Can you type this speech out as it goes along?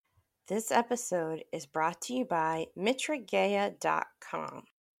This episode is brought to you by Mitrageia.com.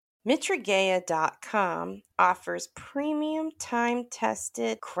 Mitrageia.com offers premium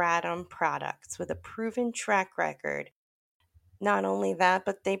time-tested kratom products with a proven track record. Not only that,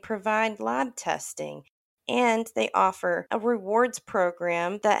 but they provide lab testing and they offer a rewards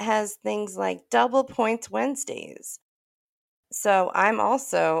program that has things like Double Points Wednesdays. So I'm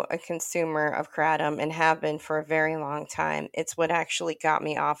also a consumer of kratom and have been for a very long time. It's what actually got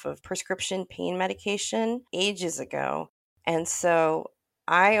me off of prescription pain medication ages ago. And so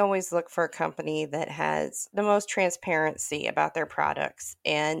I always look for a company that has the most transparency about their products.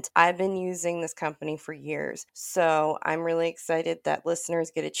 And I've been using this company for years. So I'm really excited that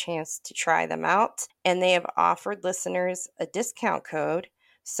listeners get a chance to try them out. And they have offered listeners a discount code.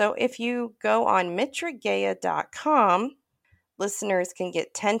 So if you go on Mitrageia.com, listeners can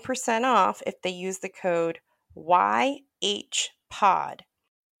get 10% off if they use the code YHPOD.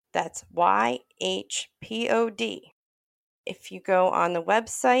 That's YHPOD. If you go on the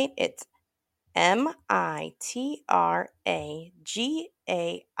website, it's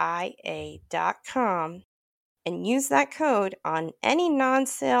mitrageia.com and use that code on any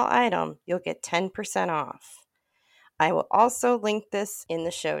non-sale item. You'll get 10% off. I will also link this in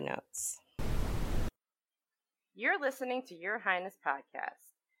the show notes. You're listening to Your Highness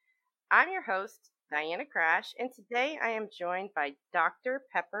Podcast. I'm your host, Diana Crash, and today I am joined by Dr.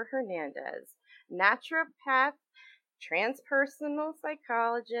 Pepper Hernandez, naturopath, transpersonal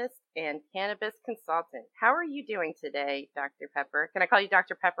psychologist, and cannabis consultant. How are you doing today, Dr. Pepper? Can I call you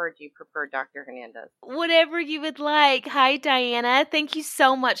Dr. Pepper, or do you prefer Dr. Hernandez? Whatever you would like. Hi, Diana. Thank you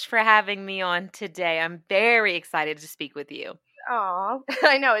so much for having me on today. I'm very excited to speak with you. Oh,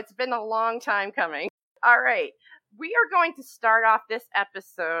 I know. It's been a long time coming. All right. We are going to start off this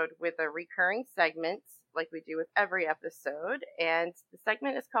episode with a recurring segment like we do with every episode. And the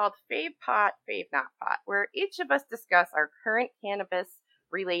segment is called Fave Pot, Fave Not Pot, where each of us discuss our current cannabis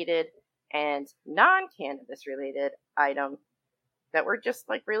related and non-cannabis related item that we're just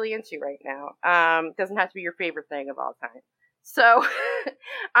like really into right now. Doesn't have to be your favorite thing of all time. So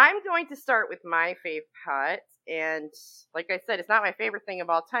I'm going to start with my fave pot. And like I said, it's not my favorite thing of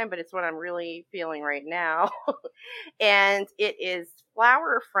all time, but it's what I'm really feeling right now. And it is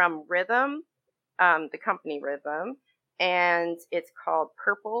flower from Rhythm, the company Rhythm. And it's called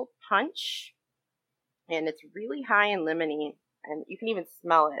Purple Punch. And it's really high in limonene. And you can even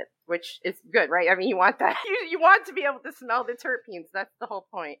smell it, which is good, right? I mean, you want that. You want to be able to smell the terpenes. That's the whole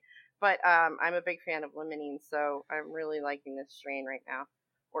point. But I'm a big fan of limonene, so I'm really liking this strain right now.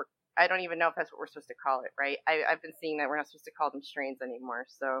 Or I don't even know if that's what we're supposed to call it, right? I've been seeing that we're not supposed to call them strains anymore.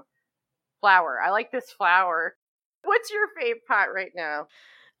 So flower. I like this flower. What's your fave pot right now?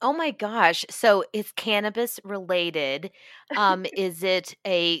 Oh my gosh. So it's cannabis related. Is it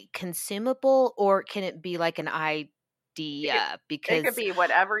a consumable or can it be like an idea? It could be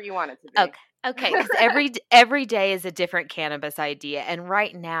whatever you want it to be. Okay, because every day is a different cannabis idea. And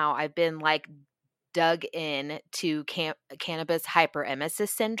right now I've been like dug in to cannabis hyperemesis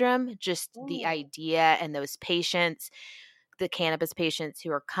syndrome, just the idea and those patients, the cannabis patients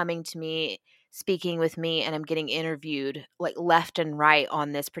who are coming to me, speaking with me, and I'm getting interviewed like left and right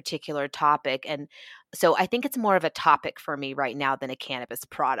on this particular topic. And so I think it's more of a topic for me right now than a cannabis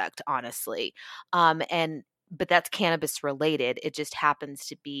product, honestly. But that's cannabis related. It just happens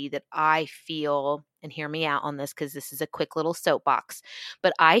to be that I feel, and hear me out on this because this is a quick little soapbox,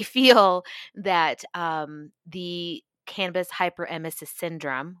 but I feel that the cannabis hyperemesis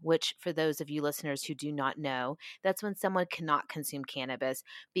syndrome, which for those of you listeners who do not know, that's when someone cannot consume cannabis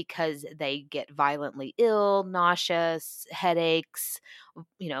because they get violently ill, nauseous, headaches,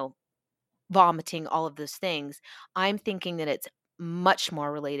 vomiting, all of those things. I'm thinking that it's much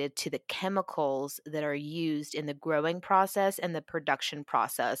more related to the chemicals that are used in the growing process and the production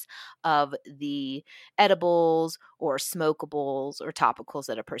process of the edibles or smokables or topicals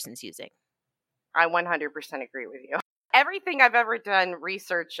that a person's using. I 100% agree with you. Everything I've ever done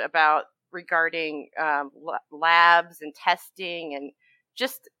research about regarding labs and testing and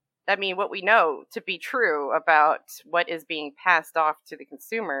just, I mean, what we know to be true about what is being passed off to the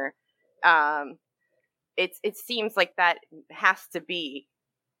consumer, it seems like that has to be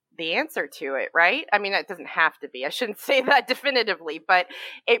the answer to it, right? I mean, that doesn't have to be. I shouldn't say that definitively, but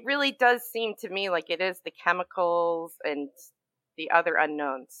it really does seem to me like it is the chemicals and the other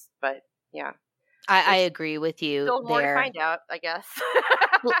unknowns. But yeah. I agree with you. Still more to find out, I guess.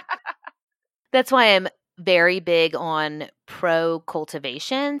 That's why I'm very big on pro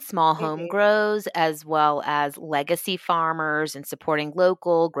cultivation, small home grows, as well as legacy farmers and supporting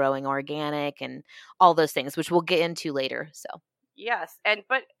local, growing organic, and all those things, which we'll get into later. So Yes,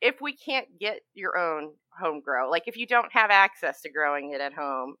 but if we can't get your own home grow, like if you don't have access to growing it at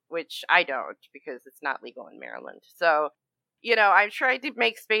home, which I don't because it's not legal in Maryland. So, I've tried to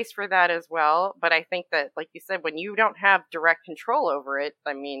make space for that as well, but I think that like you said, when you don't have direct control over it,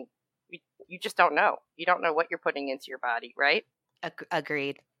 I mean, you just don't know. You don't know what you're putting into your body, right?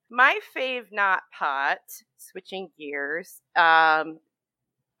 Agreed. My fave not pot, switching gears,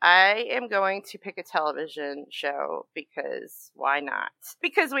 I am going to pick a television show because why not?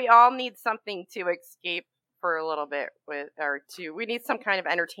 Because we all need something to escape for a little bit we need some kind of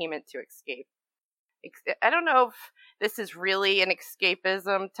entertainment to escape. I don't know if this is really an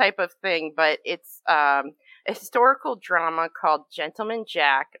escapism type of thing, but it's a historical drama called Gentleman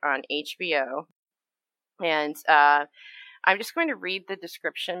Jack on HBO. And I'm just going to read the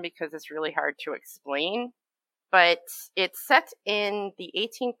description because it's really hard to explain. But it's set in the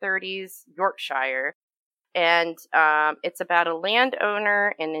 1830s Yorkshire, and it's about a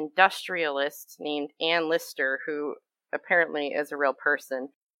landowner and industrialist named Anne Lister, who apparently is a real person.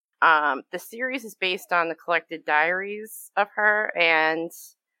 The series is based on the collected diaries of her, and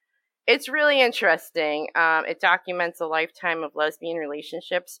it's really interesting. It documents a lifetime of lesbian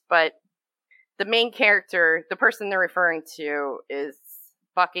relationships, but the main character, the person they're referring to, is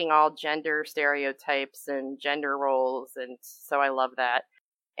bucking all gender stereotypes and gender roles, and so I love that.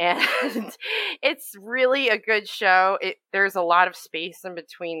 And it's really a good show. There's a lot of space in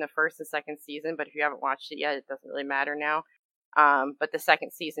between the first and second season, but if you haven't watched it yet, it doesn't really matter now. But the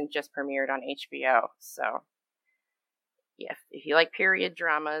second season just premiered on HBO, so yeah, if you like period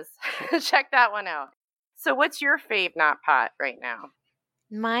dramas, check that one out. So what's your fave not pot right now?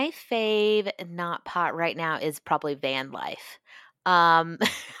 My fave not pot right now is probably van life. Um,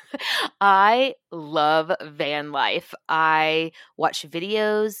 I love van life. I watch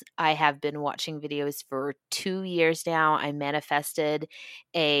videos. I have been watching videos for 2 years now. I manifested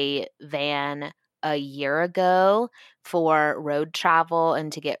a van a year ago for road travel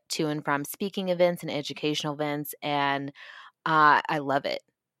and to get to and from speaking events and educational events, and I love it.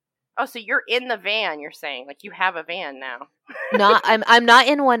 Oh, so you're in the van, you're saying. Like you have a van now. I'm not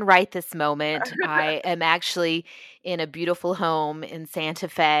in one right this moment. I am actually in a beautiful home in Santa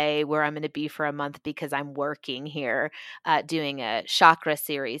Fe where I'm going to be for a month because I'm working here, doing a chakra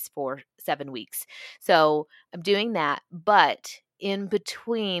series for 7 weeks. So I'm doing that, but in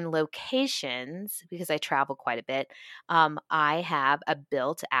between locations, because I travel quite a bit, I have a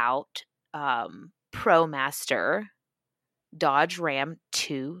built out ProMaster Dodge Ram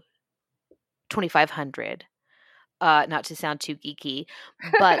 2500. Not to sound too geeky,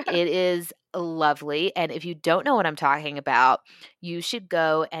 but it is lovely. And if you don't know what I'm talking about, you should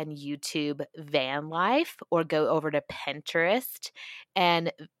go and YouTube van life or go over to Pinterest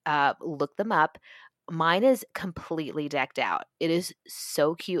and look them up. Mine is completely decked out. It is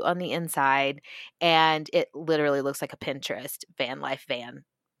so cute on the inside, and it literally looks like a Pinterest van life van.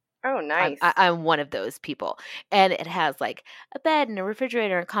 Oh, nice. I'm one of those people. And it has like a bed and a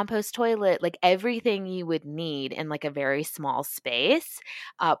refrigerator and compost toilet, like everything you would need in like a very small space.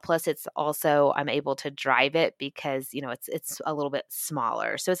 Plus it's also, I'm able to drive it because, it's a little bit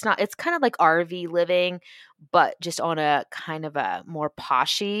smaller. So it's kind of like RV living, but just on a kind of a more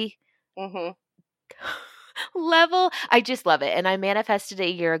poshy level. I just love it. And I manifested it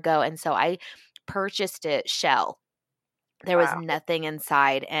a year ago. And so I purchased it shell. There was nothing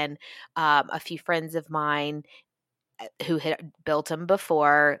inside, and a few friends of mine who had built them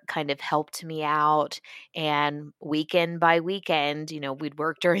before kind of helped me out, and weekend by weekend, we'd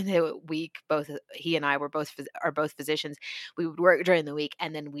work during the week. Both he and I are both physicians. We would work during the week,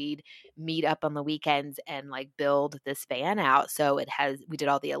 and then we'd meet up on the weekends and like build this van out. So we did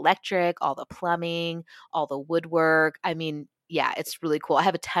all the electric, all the plumbing, all the woodwork. I mean, yeah, it's really cool. I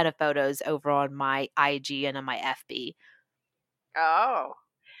have a ton of photos over on my IG and on my FB. Oh,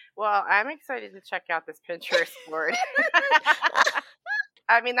 well, I'm excited to check out this Pinterest board.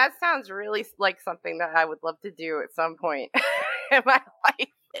 I mean, that sounds really like something that I would love to do at some point in my life.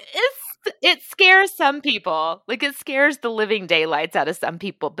 It scares some people. Like it scares the living daylights out of some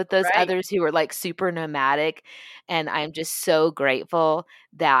people, but those others who are like super nomadic, and I'm just so grateful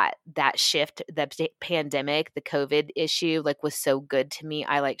that shift, the pandemic, the COVID issue, like was so good to me.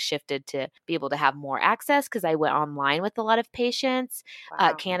 I like shifted to be able to have more access because I went online with a lot of patients,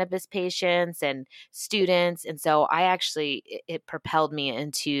 cannabis patients and students. And so it propelled me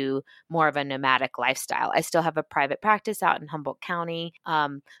into more of a nomadic lifestyle. I still have a private practice out in Humboldt County,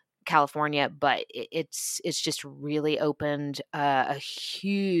 California, but it's just really opened a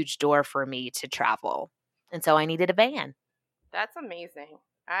huge door for me to travel. And so I needed a van. That's amazing.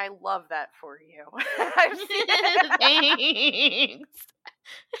 I love that for you. I've seen it. Thanks.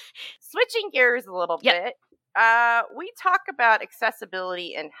 Switching gears a little Yep. bit, we talk about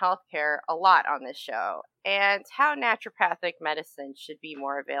accessibility in healthcare a lot on this show and how naturopathic medicine should be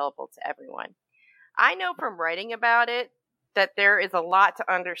more available to everyone. I know from writing about it that there is a lot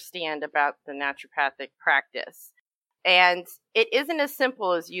to understand about the naturopathic practice, and it isn't as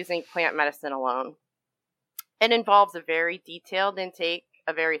simple as using plant medicine alone. It involves a very detailed intake,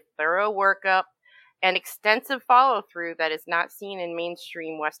 a very thorough workup, and extensive follow through that is not seen in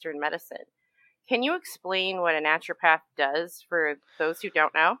mainstream Western medicine. Can you explain what a naturopath does for those who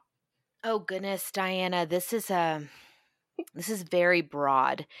don't know? Oh goodness, Diana, this is very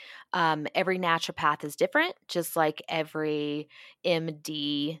broad. Every naturopath is different, just like every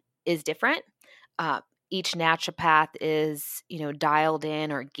MD is different. Uh, each naturopath is, dialed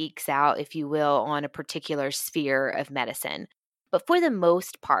in or geeks out, if you will, on a particular sphere of medicine. But for the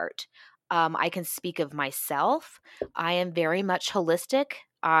most part, I can speak of myself. I am very much holistic.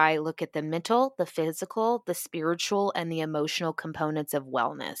 I look at the mental, the physical, the spiritual, and the emotional components of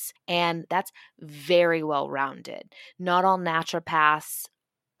wellness. And that's very well rounded. Not all naturopaths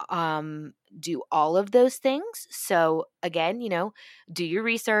do all of those things. So again, do your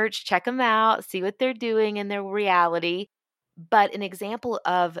research, check them out, see what they're doing in their reality. But an example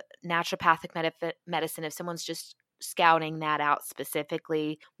of naturopathic medicine, if someone's just scouting that out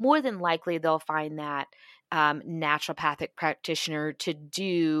specifically, more than likely they'll find that naturopathic practitioner to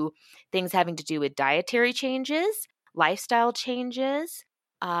do things having to do with dietary changes, lifestyle changes.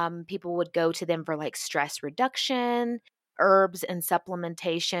 People would go to them for like stress reduction, herbs and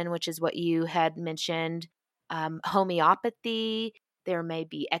supplementation, which is what you had mentioned, homeopathy. There may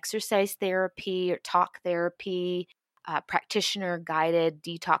be exercise therapy or talk therapy, practitioner guided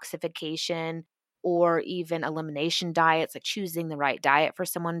detoxification, or even elimination diets, like choosing the right diet for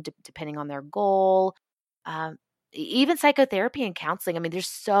someone depending on their goal. Um, Even psychotherapy and counseling. I mean, there's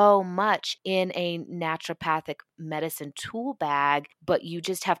so much in a naturopathic medicine tool bag, but you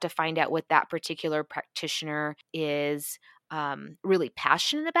just have to find out what that particular practitioner is really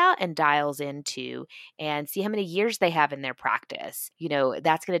passionate about and dials into, and see how many years they have in their practice.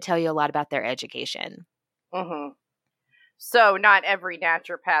 That's going to tell you a lot about their education. Mm-hmm. So, not every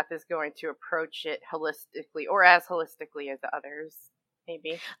naturopath is going to approach it holistically or as holistically as others,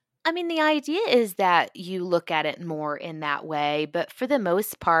 maybe. I mean, the idea is that you look at it more in that way, but for the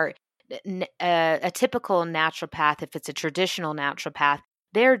most part, a typical naturopath, if it's a traditional naturopath,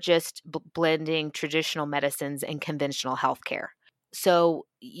 they're just blending traditional medicines and conventional healthcare. So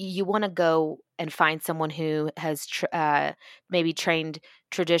you want to go and find someone who has maybe trained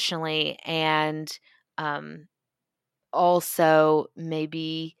traditionally and also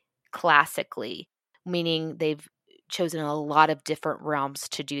maybe classically, meaning they've chosen a lot of different realms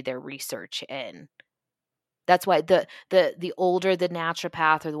to do their research in. That's why the older the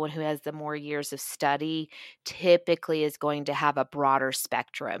naturopath, or the one who has the more years of study, typically is going to have a broader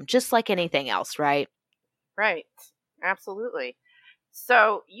spectrum, just like anything else, right? Right. Absolutely.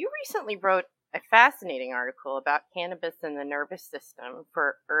 So, you recently wrote a fascinating article about cannabis and the nervous system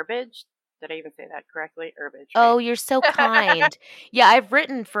for Herbage. Did I even say that correctly? Herbage, right? Oh, you're so kind. Yeah, I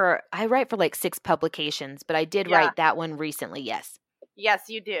write for like 6 publications, but I did Yeah. write that one recently, yes. Yes,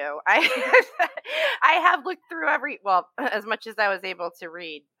 you do. I have looked through as much as I was able to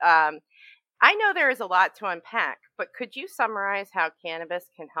read. I know there is a lot to unpack, but could you summarize how cannabis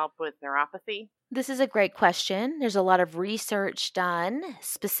can help with neuropathy? This is a great question. There's a lot of research done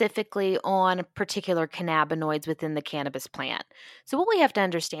specifically on particular cannabinoids within the cannabis plant. So, what we have to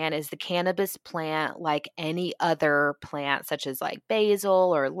understand is the cannabis plant, like any other plant, such as like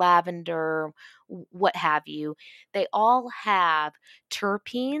basil or lavender, what have you, they all have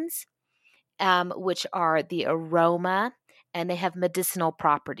terpenes, which are the aroma, and they have medicinal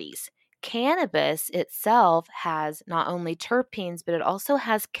properties. Cannabis itself has not only terpenes, but it also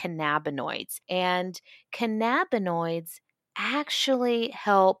has cannabinoids. And cannabinoids actually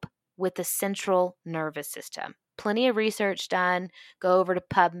help with the central nervous system. Plenty of research done. Go over to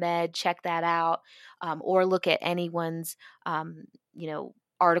PubMed, check that out, or look at anyone's,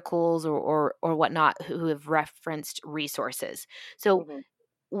 articles or whatnot who have referenced resources. So Hmm.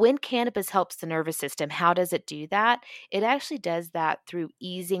 when cannabis helps the nervous system, how does it do that? It actually does that through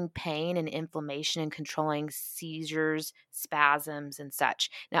easing pain and inflammation and controlling seizures, spasms, and such.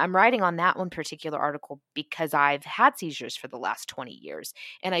 Now, I'm writing on that one particular article because I've had seizures for the last 20 years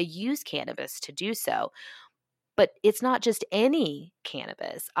and I use cannabis to do so. But it's not just any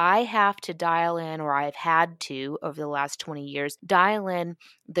cannabis. I have to dial in, or I've had to over the last 20 years, dial in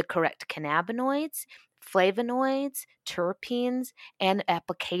the correct cannabinoids flavonoids, terpenes, and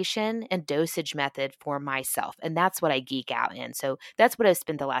application and dosage method for myself. And that's what I geek out in. So that's what I've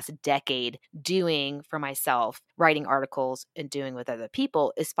spent the last decade doing for myself, writing articles and doing with other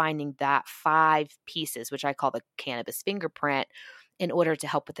people, is finding that 5 pieces, which I call the cannabis fingerprint, in order to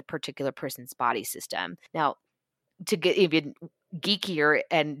help with a particular person's body system. Now, to get even geekier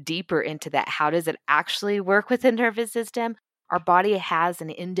and deeper into that, how does it actually work with the nervous system? Our body has an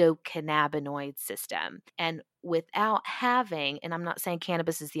endocannabinoid system. And without having, and I'm not saying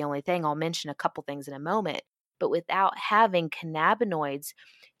cannabis is the only thing, I'll mention a couple things in a moment, but without having cannabinoids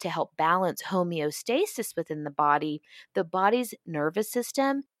to help balance homeostasis within the body's nervous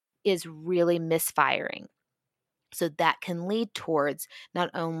system is really misfiring. So that can lead towards not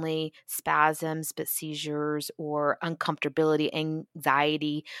only spasms, but seizures or uncomfortability,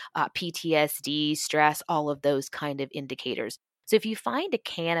 anxiety, PTSD, stress, all of those kind of indicators. So if you find a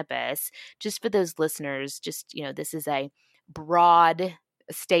cannabis, just for those listeners, just, this is a broad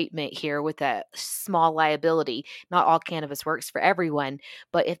statement here with a small liability. Not all cannabis works for everyone,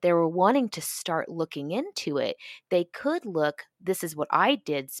 but if they were wanting to start looking into it, they could look. This is what I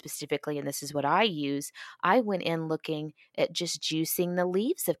did specifically, and this is what I use. I went in looking at just juicing the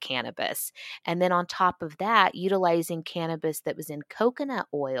leaves of cannabis. And then on top of that, utilizing cannabis that was in coconut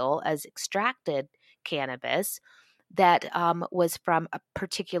oil as extracted cannabis that was from a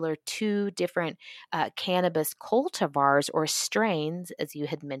particular 2 different cannabis cultivars or strains, as you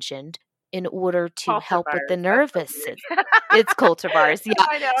had mentioned, in order to help with the nervous system. It's cultivars. Yeah.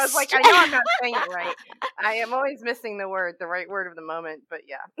 I know. I was like, I know I'm not saying it right. I am always missing the right word of the moment, but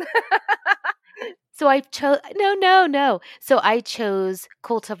yeah. So I chose no. So I chose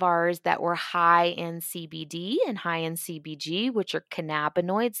cultivars that were high in CBD and high in CBG, which are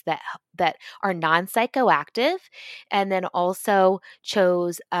cannabinoids that are non-psychoactive, and then also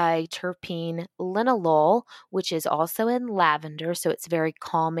chose a terpene linalool, which is also in lavender, so it's very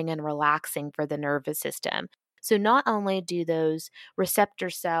calming and relaxing for the nervous system. So not only do those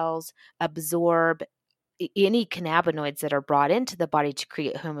receptor cells absorb any cannabinoids that are brought into the body to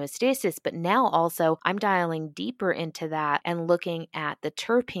create homeostasis. But now also I'm dialing deeper into that and looking at the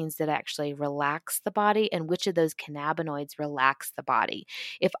terpenes that actually relax the body and which of those cannabinoids relax the body.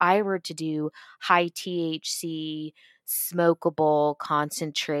 If I were to do high THC, smokable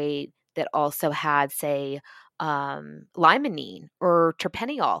concentrate that also had, say, limonene or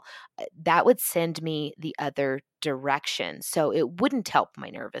terpeneol, that would send me the other direction. So it wouldn't help my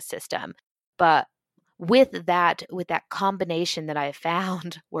nervous system. But with that combination that I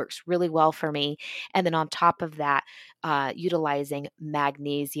found works really well for me. And then on top of that, utilizing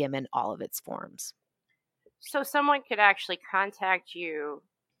magnesium in all of its forms. So someone could actually contact you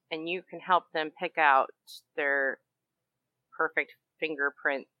and you can help them pick out their perfect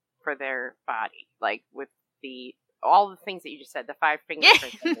fingerprint for their body, like with all the things that you just said, the 5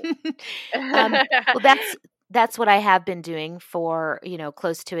 fingerprints. Well, that's what I have been doing for,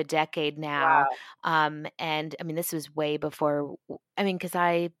 close to a decade now. Wow. And I mean, this was way before, because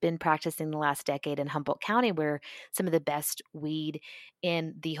I've been practicing the last decade in Humboldt County, where some of the best weed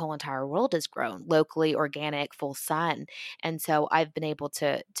in the whole entire world is grown, locally, organic, full sun. And so I've been able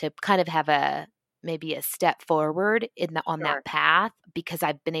to kind of have maybe a step forward on Sure. that path, because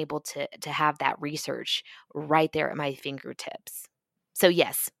I've been able to have that research right there at my fingertips. So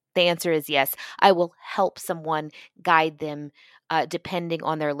yes, the answer is yes. I will help someone, guide them, depending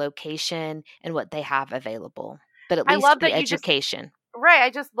on their location and what they have available. But at least the education. Right.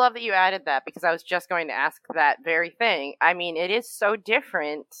 I just love that you added that, because I was just going to ask that very thing. I mean, it is so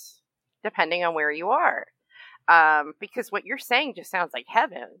different depending on where you are. Because what you're saying just sounds like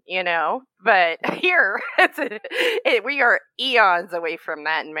heaven, but here we are eons away from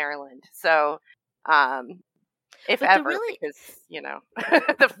that in Maryland. So, if but ever, because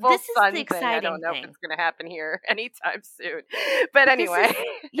the full sun thing, I don't know if it's going to happen here anytime soon. But anyway,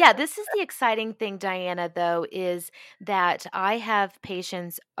 this is the exciting thing, Diana. Though, is that I have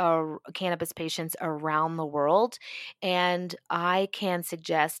cannabis patients around the world, and I can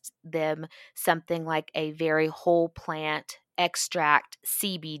suggest them something like a very whole plant extract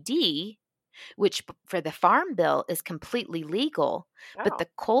CBD, which for the Farm Bill is completely legal. Oh. But the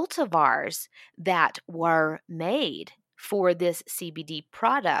cultivars that were made for this CBD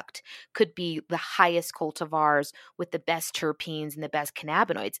product could be the highest cultivars with the best terpenes and the best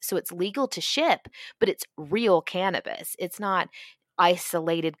cannabinoids. So it's legal to ship, but it's real cannabis. It's not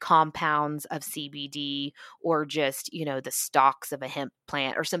isolated compounds of CBD or just, the stalks of a hemp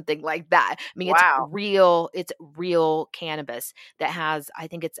plant or something like that. I mean, wow. It's real cannabis that has, I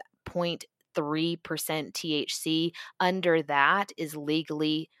think it's 0.3% THC. Under that is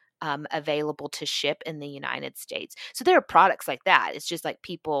legally available to ship in the United States. So there are products like that. It's just like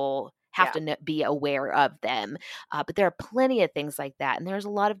people have Yeah. to be aware of them. But there are plenty of things like that. And there's a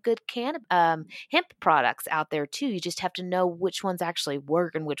lot of good hemp products out there too. You just have to know which ones actually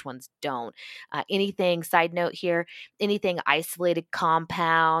work and which ones don't. Side note here, anything isolated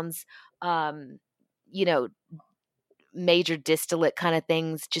compounds, um, you know, major distillate kind of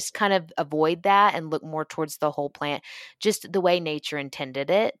things, just kind of avoid that and look more towards the whole plant, just the way nature intended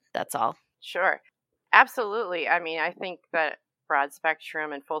it. That's all. Sure. Absolutely. I mean, I think that broad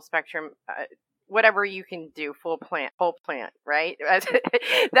spectrum and full spectrum, whatever you can do, full plant, whole plant, right?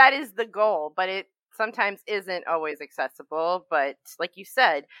 That is the goal, but it sometimes isn't always accessible. But like you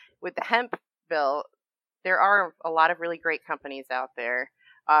said, with the hemp bill, there are a lot of really great companies out there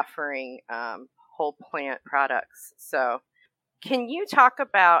offering whole plant products. So, can you talk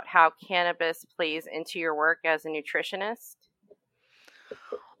about how cannabis plays into your work as a nutritionist?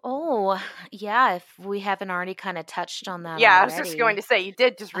 Oh, yeah, if we haven't already kind of touched on that Yeah, I was just going already. to say you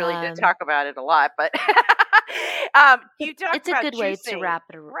did just really did Um, talk about it a lot, but you talked it's a about good way to juicing, wrap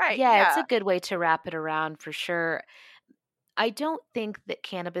it. right? Yeah, it's Yeah. a good way to wrap it around for sure. I don't think that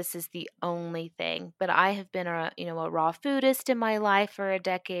cannabis is the only thing, but I have been a raw foodist in my life for a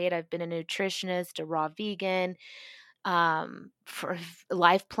decade. I've been a nutritionist, a raw vegan, for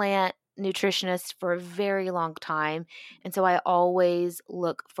life plant nutritionist for a very long time. And so I always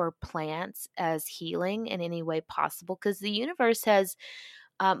look for plants as healing in any way possible because the universe has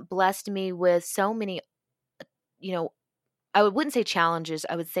blessed me with so many, you know, I wouldn't say challenges,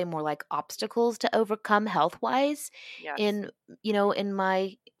 I would say more like obstacles to overcome health-wise Yes. in, in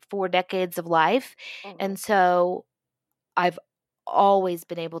my 4 decades of life. Hmm. And so I've always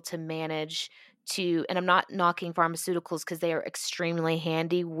been able to manage to, and I'm not knocking pharmaceuticals because they are extremely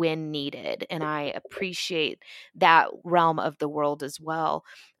handy when needed, and I appreciate that realm of the world as well.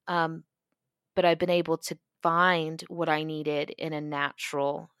 Um, but I've been able to find what I needed in a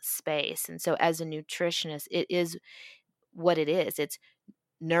natural space. And so as a nutritionist, it is what it is. It's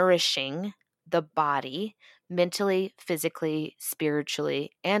nourishing the body mentally, physically,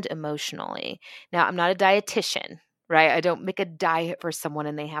 spiritually, and emotionally. Now, I'm not a dietitian, right? I don't make a diet for someone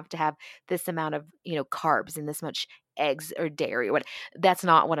and they have to have this amount of, carbs and this much eggs or dairy or what. That's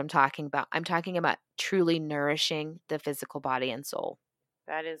not what I'm talking about. I'm talking about truly nourishing the physical body and soul.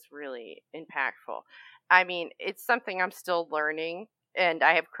 That is really impactful. I mean, it's something I'm still learning, and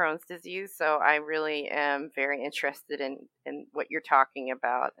I have Crohn's disease, so I really am very interested in what you're talking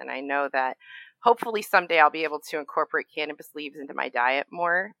about. And I know that hopefully someday I'll be able to incorporate cannabis leaves into my diet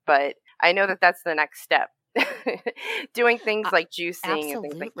more, but I know that that's the next step. Doing things Uh, like juicing and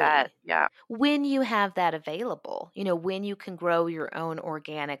things like that. Absolutely. Yeah. When you have that available, when you can grow your own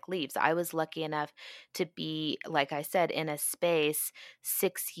organic leaves. I was lucky enough to be, like I said, in a space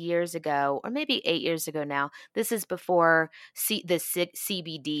 6 years ago, or maybe 8 years ago now. This is before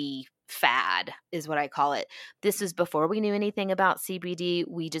CBD fad, is what I call it. This was before we knew anything about CBD.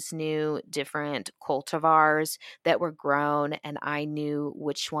 We just knew different cultivars that were grown, and I knew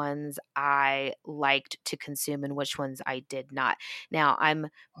which ones I liked to consume and which ones I did not. Now, I'm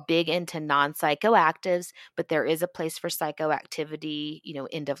big into non psychoactives, but there is a place for psychoactivity,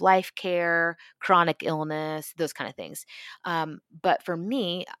 end of life care, chronic illness, those kind of things. But for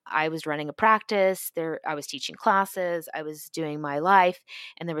me, I was running a practice there, I was teaching classes, I was doing my life,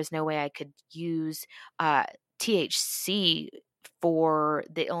 and there was no way I could use uh, THC for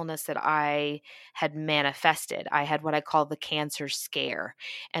the illness that I had manifested. I had what I call the cancer scare.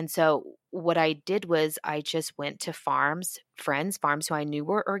 And so what I did was I just went to farms who I knew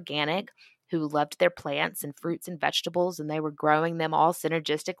were organic, who loved their plants and fruits and vegetables, and they were growing them all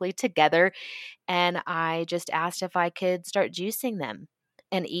synergistically together. And I just asked if I could start juicing them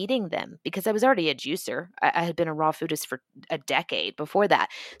and eating them because I was already a juicer. I had been a raw foodist for a decade before that.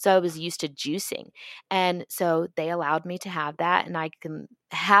 So I was used to juicing. And so they allowed me to have that. And I can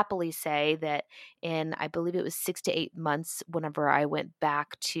happily say that in, I believe it was 6 to 8 months, whenever I went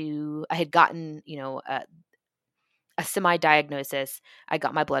back to, I had gotten, a semi diagnosis. I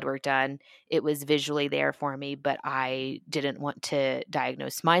got my blood work done. It was visually there for me, but I didn't want to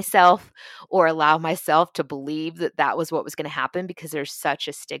diagnose myself or allow myself to believe that that was what was going to happen because there's such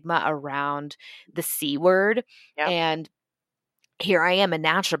a stigma around the C word. Yep. And here I am, a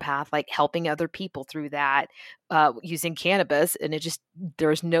naturopath, like helping other people through that using cannabis. And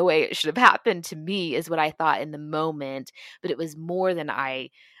there's no way it should have happened to me, is what I thought in the moment. But it was more than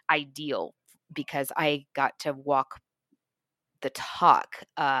ideal because I got to walk the talk,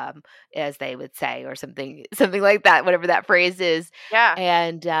 as they would say, or something like that, whatever that phrase is. Yeah.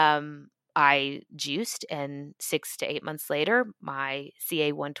 And I juiced, and 6 to 8 months later, my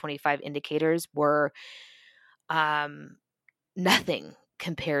CA 125 indicators were nothing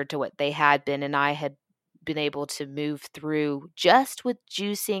compared to what they had been. And I had been able to move through just with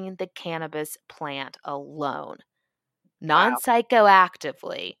juicing the cannabis plant alone, non Wow.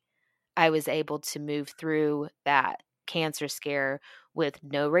 psychoactively. I was able to move through that cancer scare with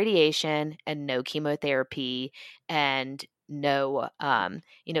no radiation and no chemotherapy and no,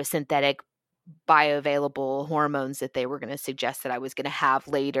 synthetic bioavailable hormones that they were going to suggest that I was going to have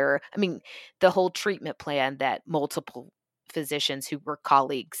later. I mean, the whole treatment plan that multiple physicians who were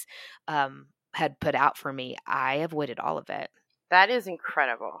colleagues had put out for me, I avoided all of it. That is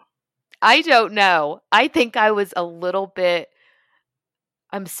incredible. I don't know. I think I was a little bit,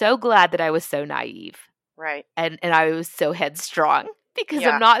 I'm so glad that I was so naive. Right. And I was so headstrong because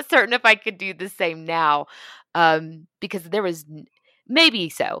Yeah. I'm not certain if I could do the same now. Because there was maybe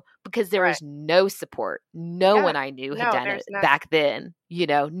so, because there was no support. No Yeah. one I knew had No, done there's it not. back then.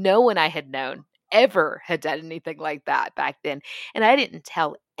 No one I had known ever had done anything like that back then. And I didn't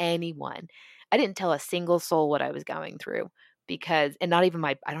tell anyone. I didn't tell a single soul what I was going through and not even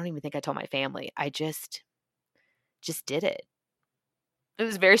I don't even think I told my family. I just did it. It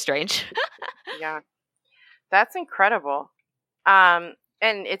was very strange. Yeah. That's incredible. And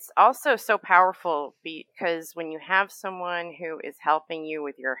it's also so powerful because when you have someone who is helping you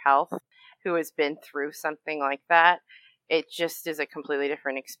with your health, who has been through something like that, it just is a completely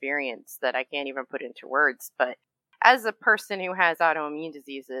different experience that I can't even put into words. But as a person who has autoimmune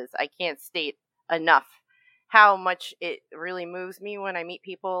diseases, I can't state enough how much it really moves me when I meet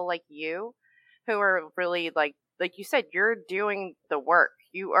people like you who are really like you said, you're doing the work.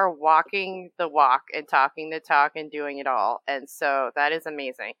 You are walking the walk and talking the talk and doing it all. And so that is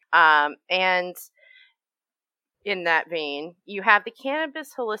amazing. And in that vein, you have the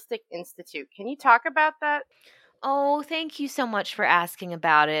Cannabis Holistic Institute. Can you talk about that? Oh, thank you so much for asking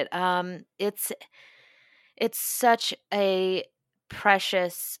about it. It's such a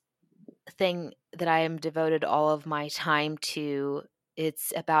precious thing that I am devoted all of my time to.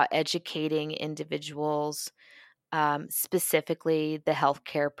 It's about educating individuals, specifically the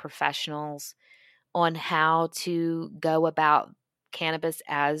healthcare professionals, on how to go about cannabis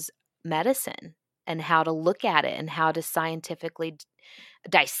as medicine and how to look at it and how to scientifically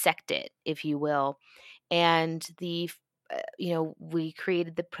dissect it, if you will. And we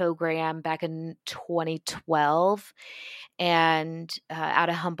created the program back in 2012, and out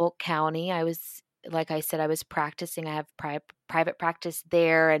of Humboldt County. Like I said, I was practicing. I have private practice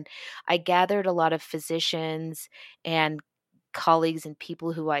there, and I gathered a lot of physicians and colleagues and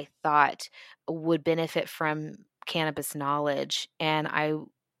people who I thought would benefit from cannabis knowledge. And I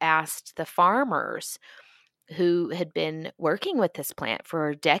asked the farmers who had been working with this plant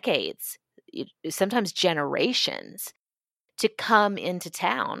for decades, sometimes generations, to come into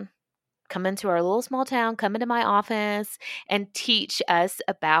town, come into our little small town, come into my office and teach us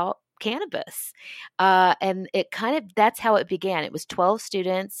about cannabis. And that's how it began. It was 12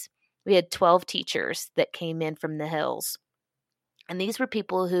 students. We had 12 teachers that came in from the hills. And these were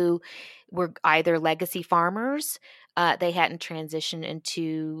people who were either legacy farmers, they hadn't transitioned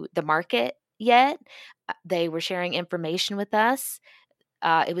into the market yet. They were sharing information with us.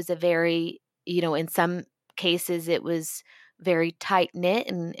 It was a very, in some cases, it was very tight knit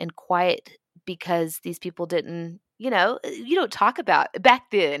and quiet because these people didn't, you don't talk about back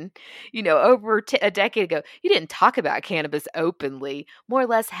then, over a decade ago, you didn't talk about cannabis openly, more or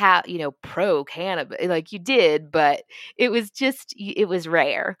less how, pro cannabis, like you did, but it was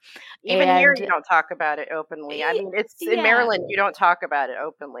rare. Even here, you And don't talk about it openly. I mean, it's in yeah, Maryland, you don't talk about it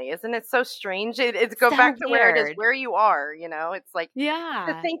openly. Isn't it so strange? It's go back so to where it is, weird. where you are, It's like to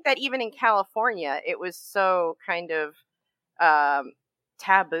Yeah. think that even in California, it was so kind of um,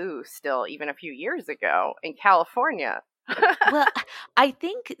 taboo still, even a few years ago in California. Well, I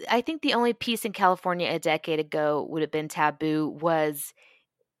think the only piece in California a decade ago would have been taboo was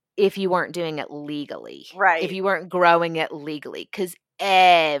if you weren't doing it legally, if Right. you weren't growing it legally, because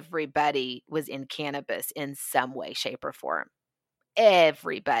everybody was in cannabis in some way, shape, or form.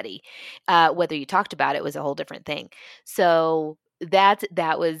 Everybody, whether you talked about it was a whole different thing. So that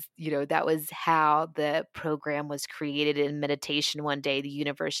was how the program was created. In meditation one day, the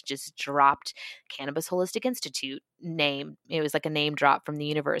universe just dropped Cannabis Holistic Institute name. It was like a name drop from the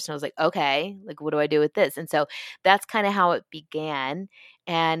universe, and I was like, okay, like what do I do with this? And so that's kind of how it began.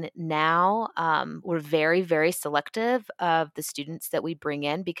 And now we're very, very selective of the students that we bring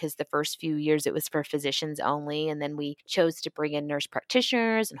in, because the first few years it was for physicians only. And then we chose to bring in nurse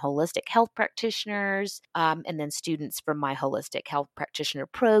practitioners and holistic health practitioners, and then students from my holistic health practitioner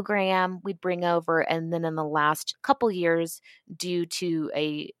program we'd bring over. And then in the last couple years, due to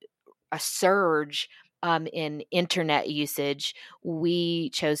a surge in internet usage, we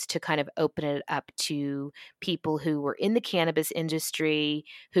chose to kind of open it up to people who were in the cannabis industry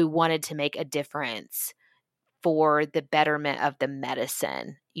who wanted to make a difference for the betterment of the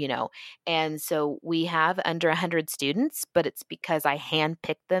medicine, you know. And so we have under 100 students, but it's because I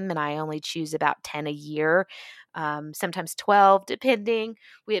handpick them and I only choose about 10 a year, sometimes 12, depending.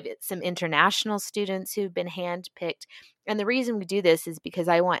 We have some international students who've been handpicked. And the reason we do this is because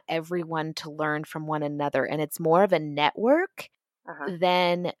I want everyone to learn from one another. And it's more of a network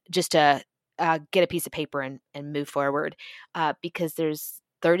than just a get a piece of paper and move forward, because there's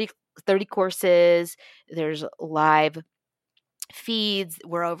 30 courses, there's live feeds.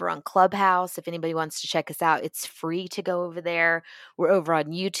 We're over on Clubhouse. If anybody wants to check us out, it's free to go over there. We're over on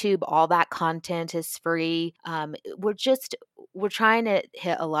YouTube. All that content is free. We're trying to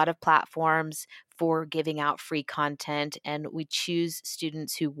hit a lot of platforms for giving out free content, and we choose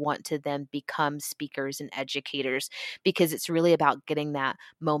students who want to then become speakers and educators, because it's really about getting that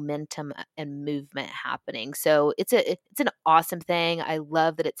momentum and movement happening. So it's an awesome thing. I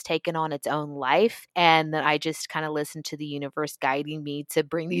love that it's taken on its own life, and that I just kind of listen to the universe guiding me to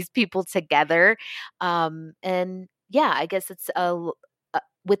bring these people together. And yeah, I guess it's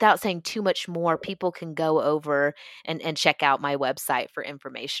without saying too much more, people can go over and check out my website for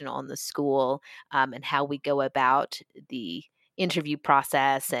information on the school, and how we go about the interview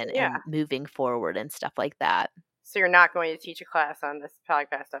process and moving forward and stuff like that. So you're not going to teach a class on this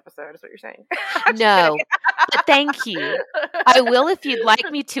podcast episode, is what you're saying? No, but thank you. I will if you'd like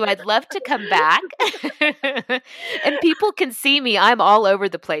me to. I'd love to come back. And people can see me. I'm all over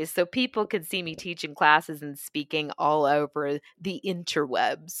the place. So people can see me teaching classes and speaking all over the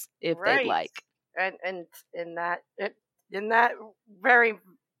interwebs if they'd like. And in that very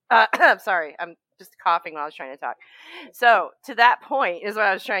I'm sorry, I'm just coughing while I was trying to talk. So to that point is what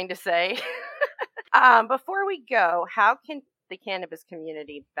I was trying to say. Before we go, how can the cannabis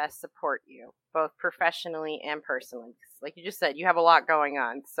community best support you, both professionally and personally? Like you just said, you have a lot going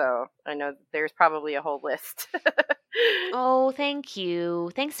on, so I know that there's probably a whole list. Oh, thank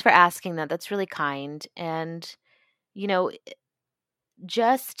you. Thanks for asking that. That's really kind. And, you know,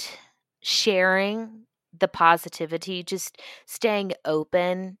 just sharing the positivity, just staying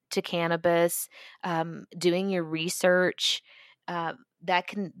open to cannabis, doing your research, that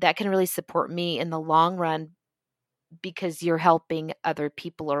can really support me in the long run, because you're helping other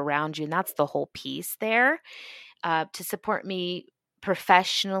people around you, and that's the whole piece there. To support me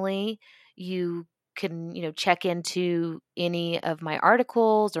professionally, you can, check into any of my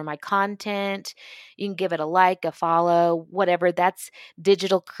articles or my content. You can give it a like, a follow, whatever. That's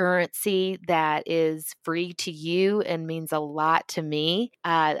digital currency that is free to you and means a lot to me.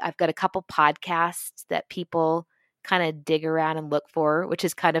 I've got a couple podcasts that people kind of dig around and look for, which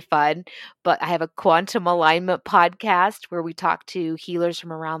is kind of fun. But I have a quantum alignment podcast where we talk to healers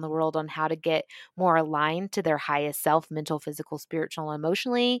from around the world on how to get more aligned to their highest self, mental, physical, spiritual, and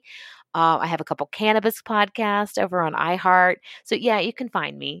emotionally. I have a couple cannabis podcasts over on iHeart. So yeah, you can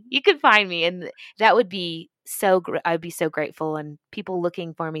find me. And that would be I'd be so grateful. And people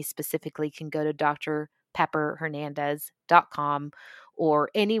looking for me specifically can go to drpepperhernandez.com or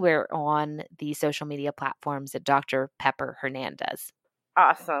anywhere on the social media platforms at Dr. Pepper Hernandez.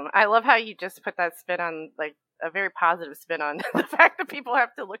 Awesome. I love how you just put that spin on, like a very positive spin on the fact that people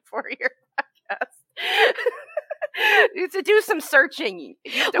have to look for your podcast. You have to do some searching.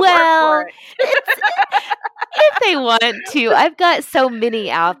 You have to work for it. If they want to. I've got so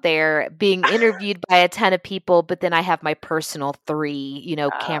many out there being interviewed by a ton of people, but then I have my personal 3,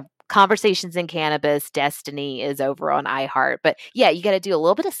 Conversations in Cannabis, Destiny is over on iHeart. But yeah, you got to do a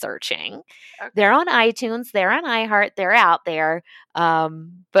little bit of searching. Okay. They're on iTunes, they're on iHeart, they're out there.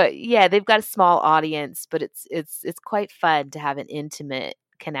 But yeah, they've got a small audience, but it's quite fun to have an intimate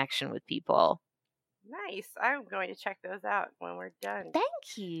connection with people. Nice. I'm going to check those out when we're done.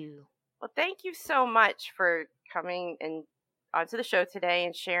 Thank you. Well, thank you so much for coming and onto the show today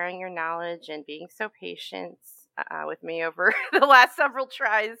and sharing your knowledge and being so patient with me over the last several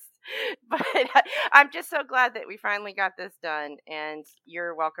tries. But I'm just so glad that we finally got this done, and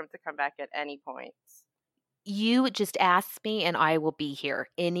you're welcome to come back at any point. You just ask me and I will be here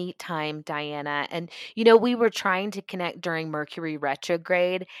anytime, Diana. And, we were trying to connect during Mercury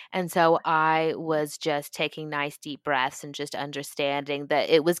retrograde. And so I was just taking nice deep breaths and just understanding that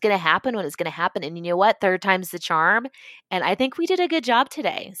it was going to happen when it's going to happen. And you know what? Third time's the charm. And I think we did a good job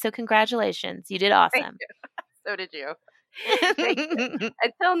today. So congratulations. You did Thank awesome. you. So did you. Thank you.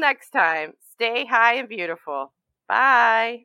 Until next time, stay high and beautiful. Bye.